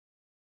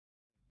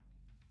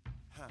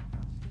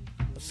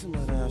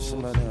Simmer down,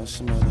 simmer down,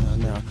 simmer down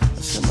now.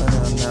 Simmer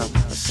down now,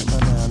 simmer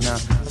down now.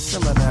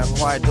 Simmer down,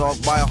 quiet dog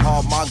by a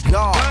heart, my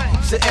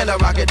God. Sitting a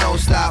rocket, don't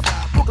stop.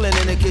 Brooklyn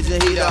in the kitchen,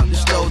 heat up the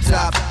stove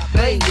top.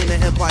 Bang in the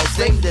Empire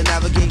State, then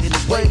navigating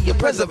the way. Your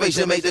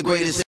preservation make the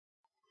greatest.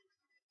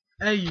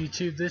 Hey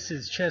YouTube, this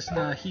is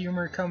Chestnut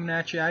Humor coming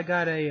at you. I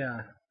got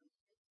a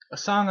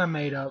song I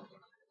made up.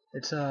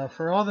 It's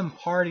for all them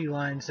party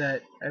lines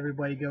that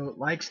everybody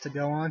likes to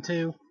go on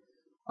to.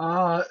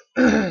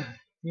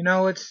 You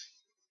know, it's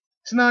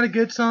not a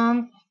good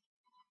song,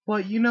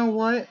 but you know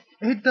what?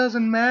 It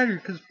doesn't matter,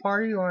 because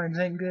party lines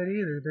ain't good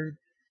either. They're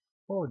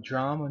full of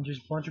drama and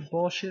just a bunch of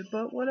bullshit,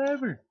 but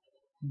whatever.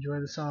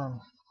 Enjoy the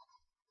song.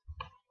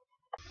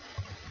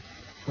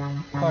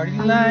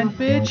 PartyLine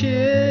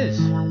bitches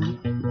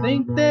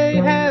think they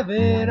have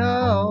it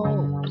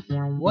all.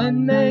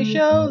 When they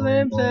show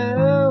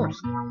themselves,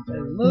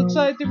 it looks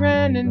like they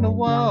ran into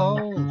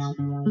walls.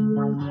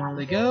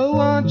 They go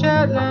on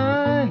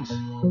chatlines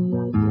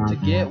to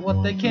get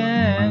what they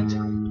can't.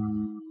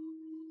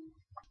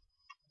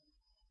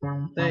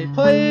 They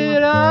play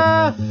it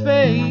off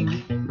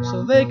fake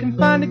so they can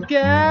find a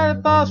guy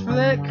that falls for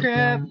that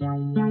crap.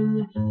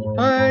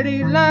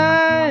 Party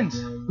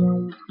lines,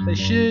 they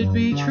should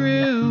be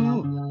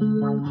true,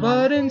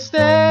 but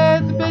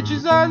instead the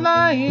bitches are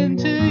lying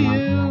to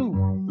you.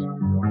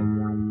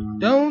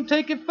 Don't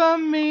take it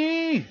from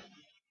me,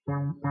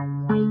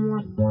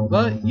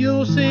 but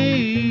you'll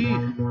see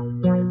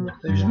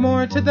there's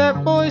more to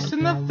that voice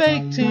than the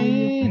fake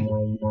teen.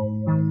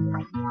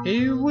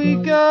 Here we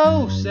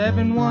go,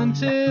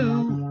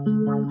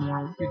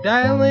 712. You're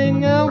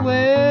dialing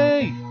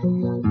away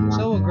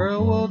so a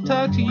girl will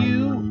talk to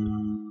you.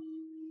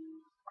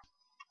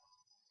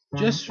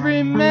 Just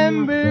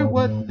remember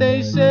what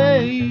they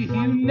say,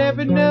 you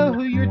never know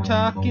who you're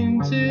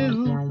talking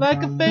to.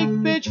 Like a fake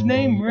bitch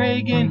named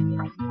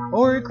Ragen,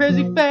 or a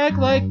crazy fag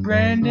like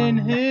Brandon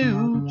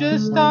who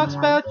just talks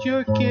about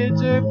your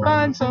kids or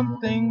finds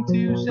something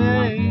to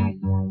say.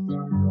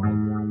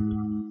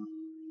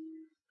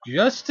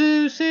 Just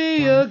to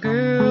see a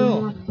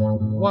girl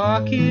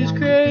walk his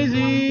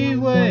crazy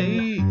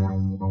way.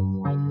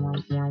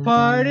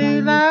 Party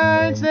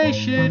lines, they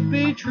should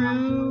be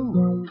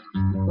true,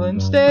 but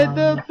instead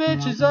the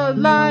bitches are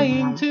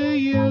lying to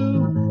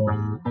you.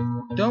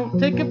 Don't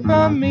take it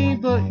from me,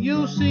 but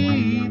you'll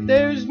see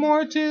there's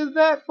more to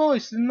that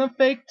voice than the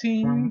fake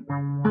teen.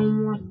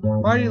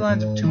 Party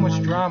lines have too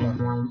much drama.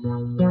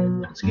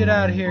 Let's get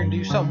out of here and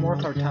do something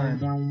worth our time.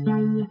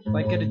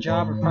 Like get a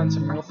job or find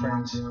some real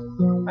friends.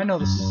 I know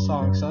this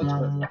song sucks,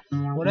 but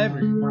whatever.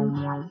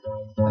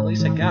 At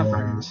least I got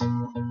friends.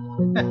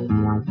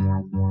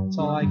 That's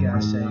all I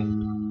gotta say.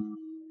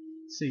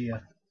 See ya.